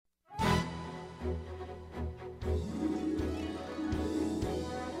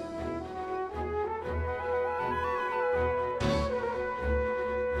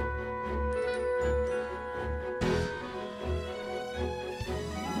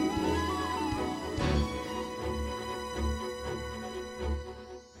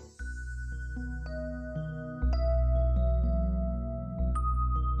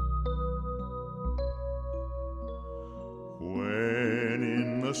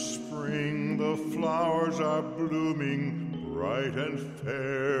spring the flowers are blooming bright and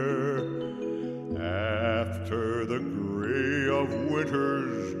fair. After the gray of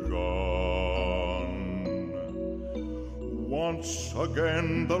winter's gone, once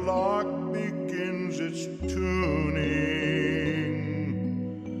again the lark begins its tuning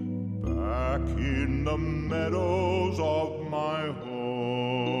back in the meadows of my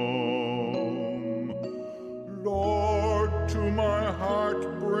home. Lord, to my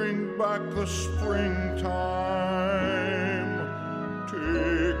heart bring back the springtime.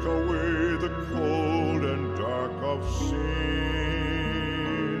 Take away the cold and dark of sin.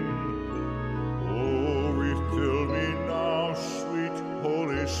 Oh, refill me now, sweet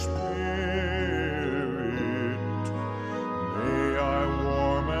Holy Spirit. May I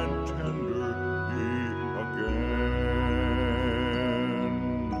warm and tender be again.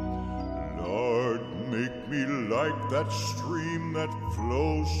 Lord, make me like that stream that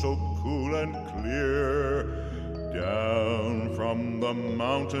flows so cool and clear down from the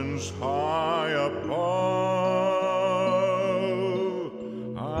mountains high above.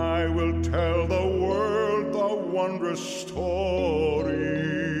 I will tell the world the wondrous story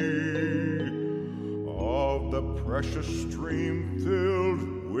of the precious stream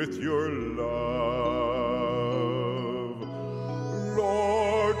filled with your love.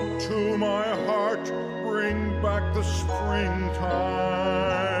 Lord, to my heart bring back the springtime.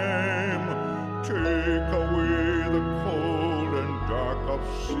 Take away the cold and dark of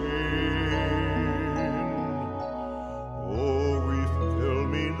sin. Oh, refill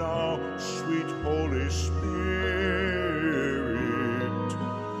me now, sweet Holy Spirit.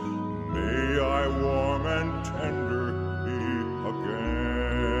 May I warm and tender be again.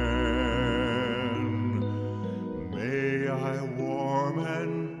 May I warm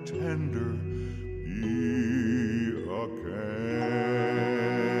and tender be again.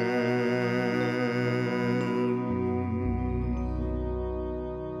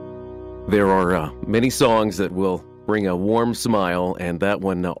 There are many songs that will bring a warm smile, and that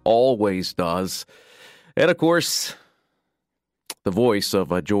one always does. And, of course, the voice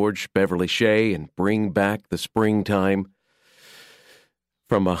of George Beverly Shea and Bring Back the Springtime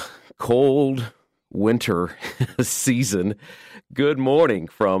from a cold winter season. Good morning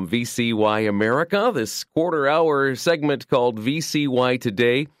from VCY America, this quarter-hour segment called VCY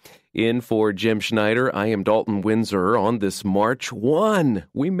Today. In for Jim Schneider, I am Dalton Windsor on this March 1.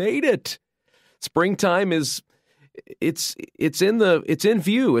 We made it. Springtime is it's in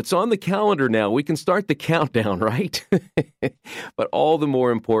view. It's on the calendar now. We can start the countdown, right? But all the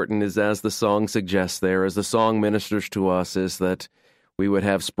more important is, as the song suggests there, as the song ministers to us, is that we would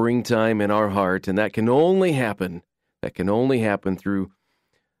have springtime in our heart, and that can only happen. That can only happen through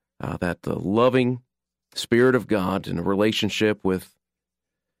that loving Spirit of God in a relationship with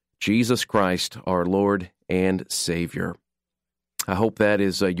Jesus Christ, our Lord and Savior. I hope that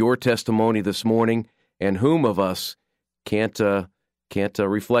is your testimony this morning, and whom of us can't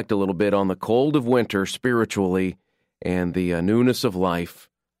reflect a little bit on the cold of winter spiritually and the newness of life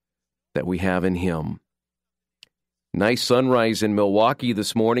that we have in Him. Nice sunrise in Milwaukee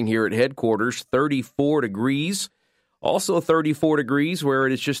this morning here at headquarters, 34 degrees. Also 34 degrees where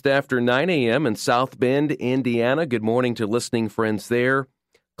it is just after 9 a.m. in South Bend, Indiana. Good morning to listening friends there.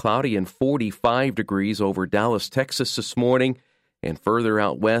 Cloudy and 45 degrees over Dallas, Texas this morning. And further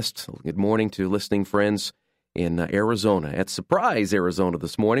out west, good morning to listening friends in Arizona. At Surprise, Arizona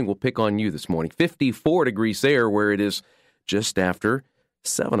this morning. We'll pick on you this morning. 54 degrees there where it is just after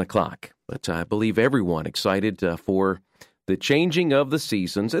 7 o'clock. But I believe everyone excited for the changing of the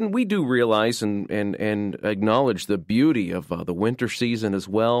seasons. And we do realize and acknowledge the beauty of the winter season as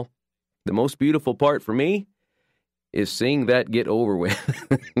well. The most beautiful part for me is seeing that get over with.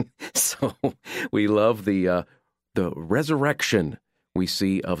 So we love the resurrection we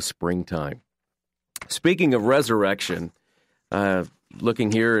see of springtime. Speaking of resurrection,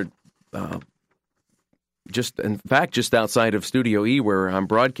 looking here, just outside of Studio E where I'm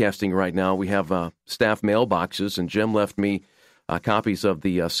broadcasting right now, we have staff mailboxes, and Jim left me copies of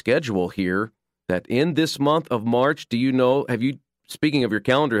the schedule here that in this month of March, do you know, speaking of your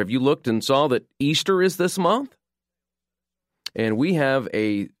calendar, have you looked and saw that Easter is this month? And we have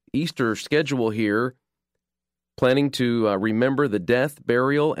a Easter schedule here planning to remember the death,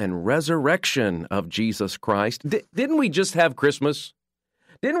 burial, and resurrection of Jesus Christ. Didn't we just have Christmas?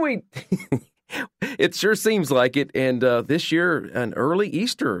 Didn't we? It sure seems like it. And this year, an early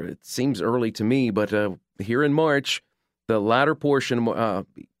Easter. It seems early to me, but here in March, the latter portion,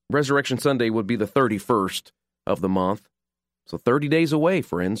 Resurrection Sunday, would be the 31st of the month. So 30 days away,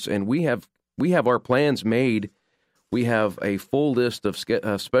 friends. And we have our plans made We have a full list of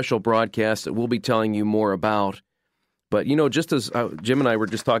special broadcasts that we'll be telling you more about. But, just as Jim and I were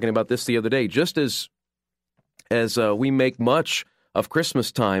just talking about this the other day, just as we make much of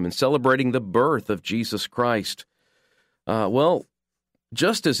Christmas time and celebrating the birth of Jesus Christ,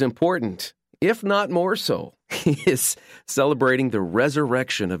 just as important, if not more so, is celebrating the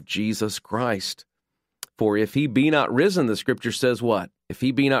resurrection of Jesus Christ. For if he be not risen, the Scripture says what? If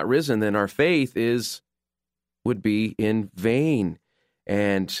he be not risen, then our faith would be in vain.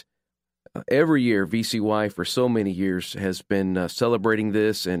 And every year, VCY for so many years has been celebrating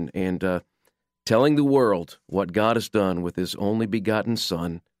this and telling the world what God has done with his only begotten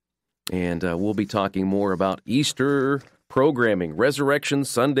Son. And we'll be talking more about Easter programming, Resurrection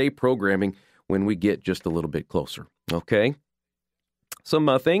Sunday programming, when we get just a little bit closer. Okay?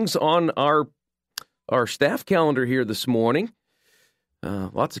 Some things on our staff calendar here this morning.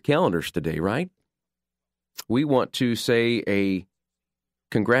 Lots of calendars today, right? We want to say a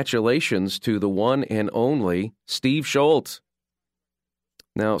congratulations to the one and only Steve Schultz.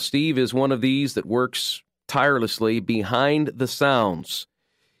 Now, Steve is one of these that works tirelessly behind the sounds.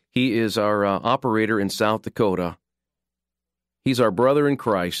 He is our operator in South Dakota. He's our brother in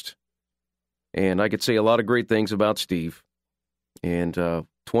Christ, and I could say a lot of great things about Steve. And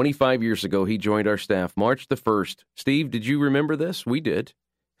 25 years ago, he joined our staff, March the 1st. Steve, did you remember this? We did.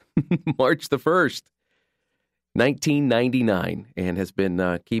 March the 1st, 1999, and has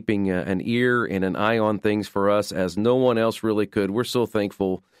been keeping an ear and an eye on things for us as no one else really could. We're so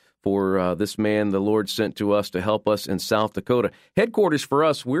thankful for this man the Lord sent to us to help us in South Dakota. Headquarters for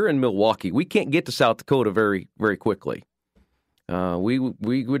us, we're in Milwaukee. We can't get to South Dakota very, very quickly. We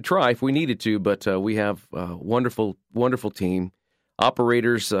would try if we needed to, but we have a wonderful, wonderful team.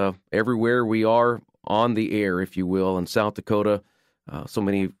 Operators everywhere we are on the air, if you will, in South Dakota. So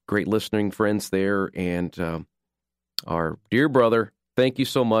many great listening friends there. And our dear brother, thank you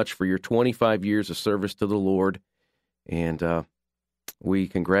so much for your 25 years of service to the Lord. And we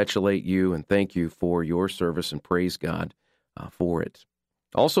congratulate you and thank you for your service and praise God for it.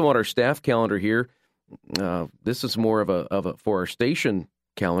 Also on our staff calendar here, this is more of a for our station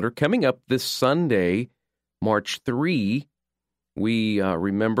calendar. Coming up this Sunday, March 3, we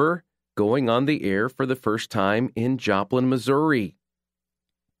remember going on the air for the first time in Joplin, Missouri.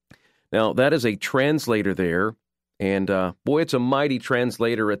 Now, that is a translator there, and boy, it's a mighty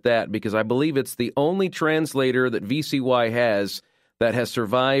translator at that, because I believe it's the only translator that VCY has that has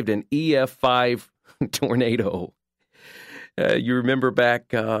survived an EF5 tornado. You remember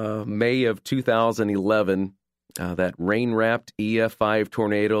back May of 2011, that rain-wrapped EF5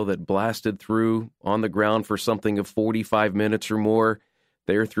 tornado that blasted through on the ground for something of 45 minutes or more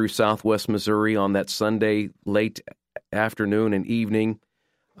there through southwest Missouri on that Sunday late afternoon and evening.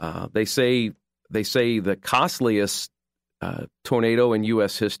 They say the costliest tornado in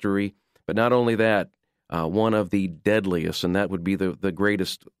U.S. history, but not only that, one of the deadliest, and that would be the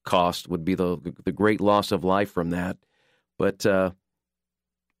greatest cost, would be the great loss of life from that. But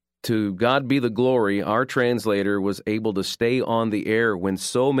to God be the glory, our translator was able to stay on the air when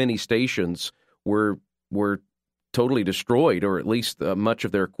so many stations were totally destroyed, or at least much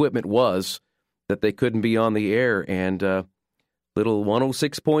of their equipment was, that they couldn't be on the air. And little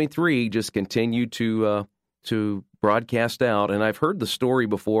 106.3 just continued to broadcast out. And I've heard the story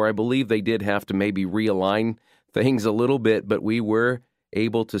before. I believe they did have to maybe realign things a little bit, but we were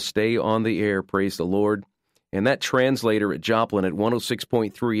able to stay on the air, praise the Lord. And that translator at Joplin at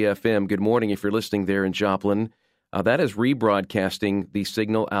 106.3 FM, good morning if you're listening there in Joplin, that is rebroadcasting the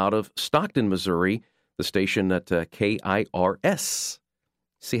signal out of Stockton, Missouri, the station at KIRS.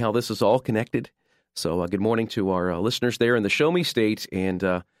 See how this is all connected? So good morning to our listeners there in the Show Me State,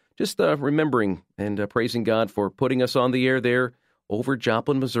 and just remembering and praising God for putting us on the air there over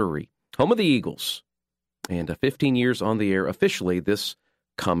Joplin, Missouri, home of the Eagles, and 15 years on the air officially this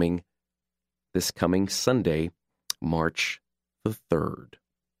coming Sunday, March the 3rd.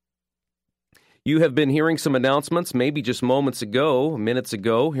 You have been hearing some announcements, maybe just minutes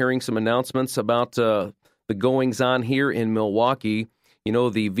ago, hearing some announcements about the goings-on here in Milwaukee. You know,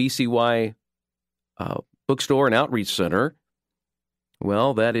 the VCY Bookstore and Outreach Center.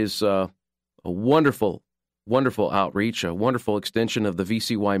 Well, that is a wonderful, wonderful outreach, a wonderful extension of the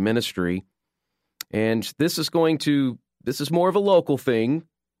VCY ministry. And this is more of a local thing.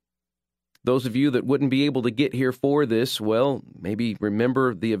 Those of you that wouldn't be able to get here for this, well, maybe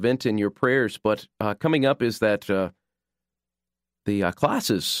remember the event in your prayers. But coming up is that the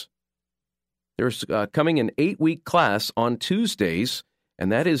classes. There's coming an 8-week class on Tuesdays,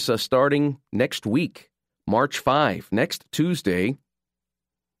 and that is starting next week, March 5, next Tuesday,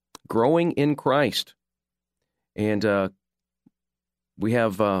 Growing in Christ. And we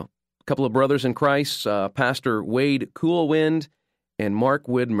have a couple of brothers in Christ, Pastor Wade Coolwind and Mark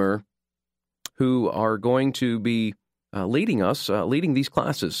Widmer, who are going to be leading these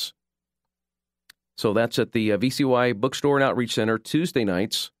classes. So that's at the VCY Bookstore and Outreach Center Tuesday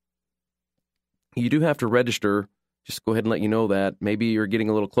nights. You do have to register. Just go ahead and let you know that. Maybe you're getting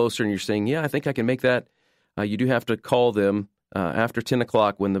a little closer and you're saying, yeah, I think I can make that. You do have to call them after 10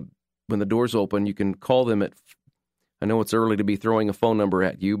 o'clock when the doors open. You can call them at, I know it's early to be throwing a phone number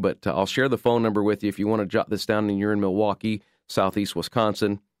at you, but I'll share the phone number with you if you want to jot this down and you're in Milwaukee, Southeast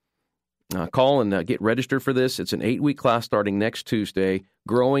Wisconsin. Call and get registered for this. It's an 8-week class starting next Tuesday,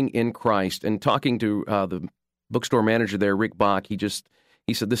 Growing in Christ. And talking to the bookstore manager there, Rick Bach, he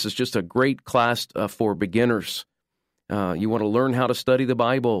said this is just a great class for beginners. You want to learn how to study the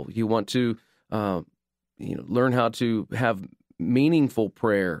Bible. You want to learn how to have meaningful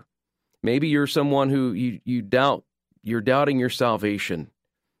prayer. Maybe you're someone who you're doubting your salvation.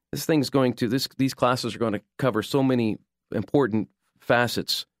 These classes are going to cover so many important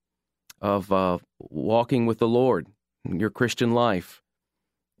facets of walking with the Lord, your Christian life.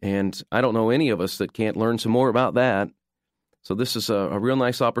 And I don't know any of us that can't learn some more about that. So this is a real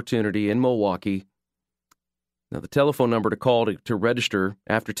nice opportunity in Milwaukee. Now, the telephone number to call to register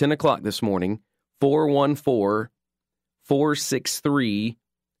after 10 o'clock this morning,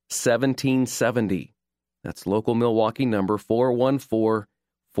 414-463-1770. That's local Milwaukee number,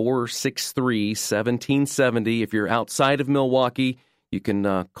 414-463-1770. If you're outside of Milwaukee, you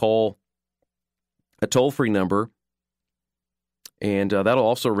can call a toll-free number, and that'll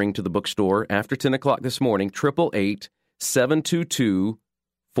also ring to the bookstore after 10 o'clock this morning,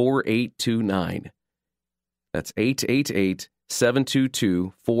 888-722-4829. That's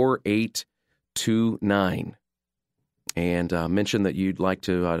 888-722-4829. And mention that you'd like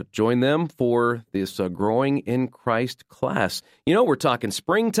to join them for this Growing in Christ class. You know, we're talking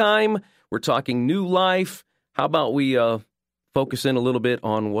springtime. We're talking new life. How about we focus in a little bit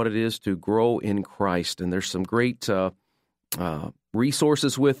on what it is to grow in Christ? And there's some great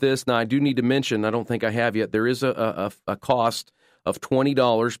resources with this. Now, I do need to mention, I don't think I have yet, there is a cost of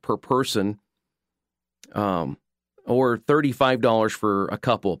 $20 per person, or $35 for a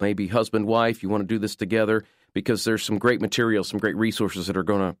couple, maybe husband, wife. You want to do this together, because there's some great materials, some great resources that are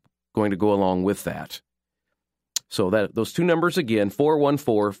going to go along with that. So those two numbers again,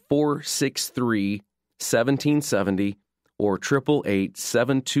 414-463-1770 or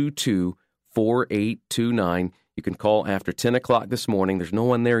 888-722-4829. You can call after 10 o'clock this morning. There's no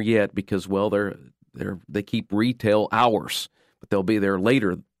one there yet because, well, they keep retail hours, but they'll be there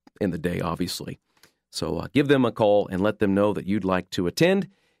later in the day, obviously. So give them a call and let them know that you'd like to attend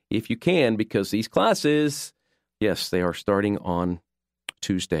if you can, because these classes, yes, they are starting on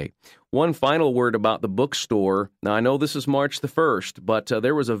Tuesday. One final word about the bookstore. Now, I know this is March the 1st, but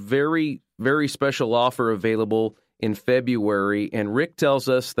there was a very, very special offer available in February, and Rick tells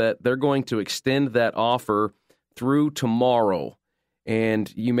us that they're going to extend that offer through tomorrow. And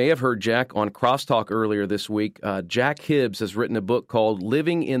you may have heard Jack on Crosstalk earlier this week. Jack Hibbs has written a book called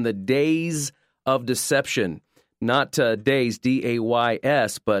Living in the Days of Deception. Not days,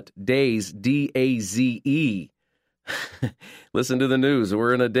 D-A-Y-S, but days, D-A-Z-E. Listen to the news.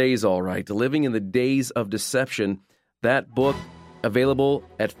 We're in a daze, all right. Living in the Days of Deception. That book available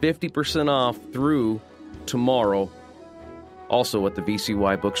at 50% off through tomorrow. Also at the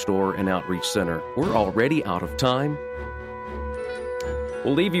VCY Bookstore and Outreach Center. We're already out of time.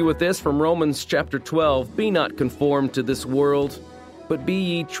 We'll leave you with this from Romans chapter 12. Be not conformed to this world, but be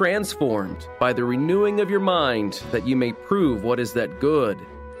ye transformed by the renewing of your mind, that ye may prove what is that good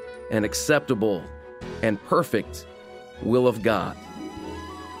and acceptable and perfect will of God.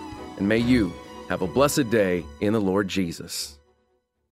 And may you have a blessed day in the Lord Jesus.